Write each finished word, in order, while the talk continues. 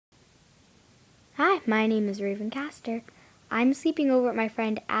Hi, my name is Ravencaster. I'm sleeping over at my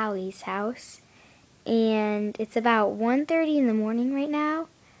friend Allie's house, and it's about 1:30 in the morning right now.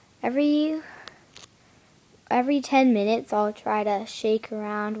 Every 10 minutes, I'll try to shake her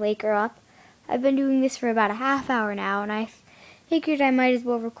around, wake her up. I've been doing this for about a half hour now, and I figured I might as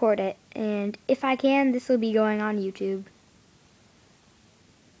well record it. And if I can, this will be going on YouTube.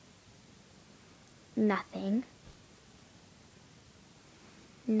 Nothing.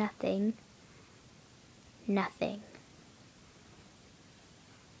 Nothing. Nothing.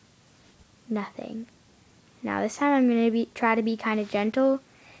 Nothing. Now this time I'm going to try to be kind of gentle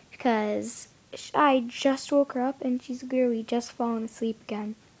because I just woke her up and she's literally just fallen asleep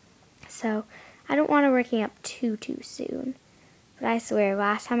again. So I don't want her waking up too soon. But I swear,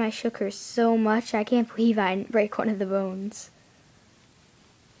 last time I shook her so much, I can't believe I didn't break one of the bones.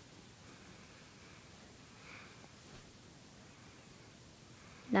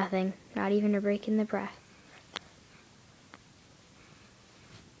 Nothing. Not even a break in the breath.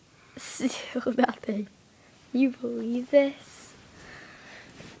 Still nothing. You believe this?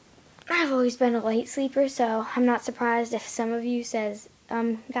 I've always been a light sleeper, so I'm not surprised if some of you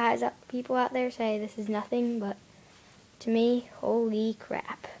people out there say this is nothing, but to me, holy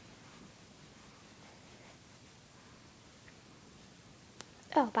crap.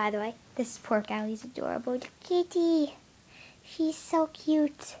 Oh, by the way, this is Pork Allie's adorable kitty. She's so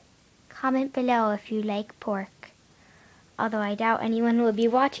cute. Comment below if you like pork. Although I doubt anyone will be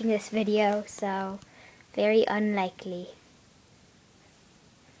watching this video, so very unlikely.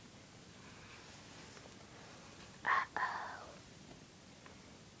 Uh-oh.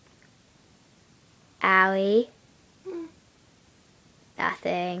 Allie?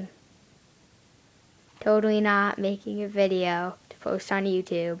 Nothing. Totally not making a video to post on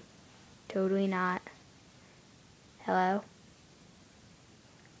YouTube. Totally not. Hello?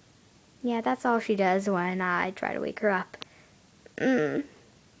 Yeah, that's all she does when I try to wake her up.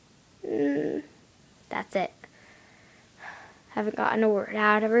 That's it. Haven't gotten a word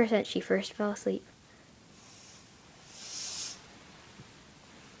out of her since she first fell asleep.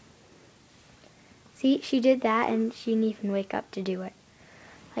 See, she did that and she didn't even wake up to do it.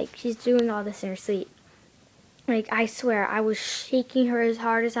 Like, she's doing all this in her sleep. Like, I swear, I was shaking her as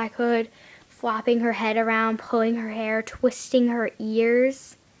hard as I could, flopping her head around, pulling her hair, twisting her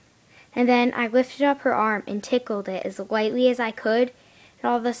ears. And then I lifted up her arm and tickled it as lightly as I could. And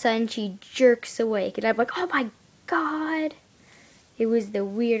all of a sudden, she jerks awake. And I'm like, oh my God. It was the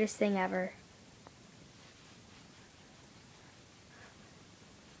weirdest thing ever.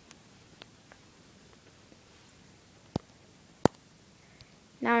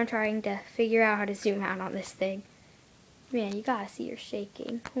 Now I'm trying to figure out how to zoom out on this thing. Man, you gotta see her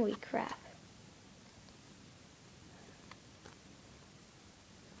shaking. Holy crap.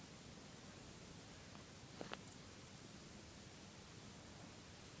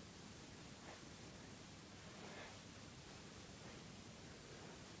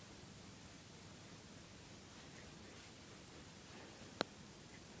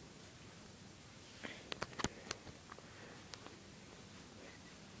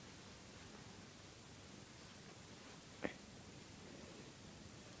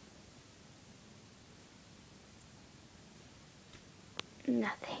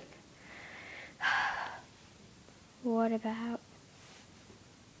 Nothing. What about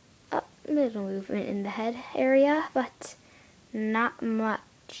a little movement in the head area, but not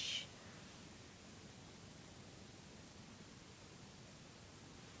much.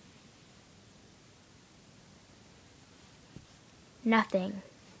 Nothing.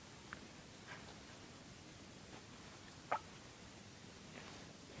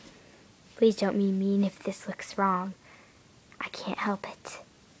 Please don't be mean if this looks wrong. I can't help it.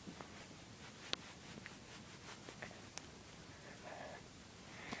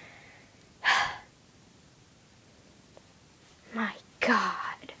 My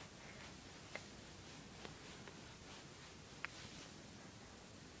God.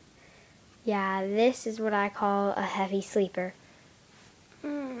 Yeah, this is what I call a heavy sleeper.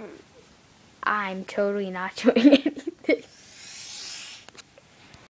 I'm totally not doing anything.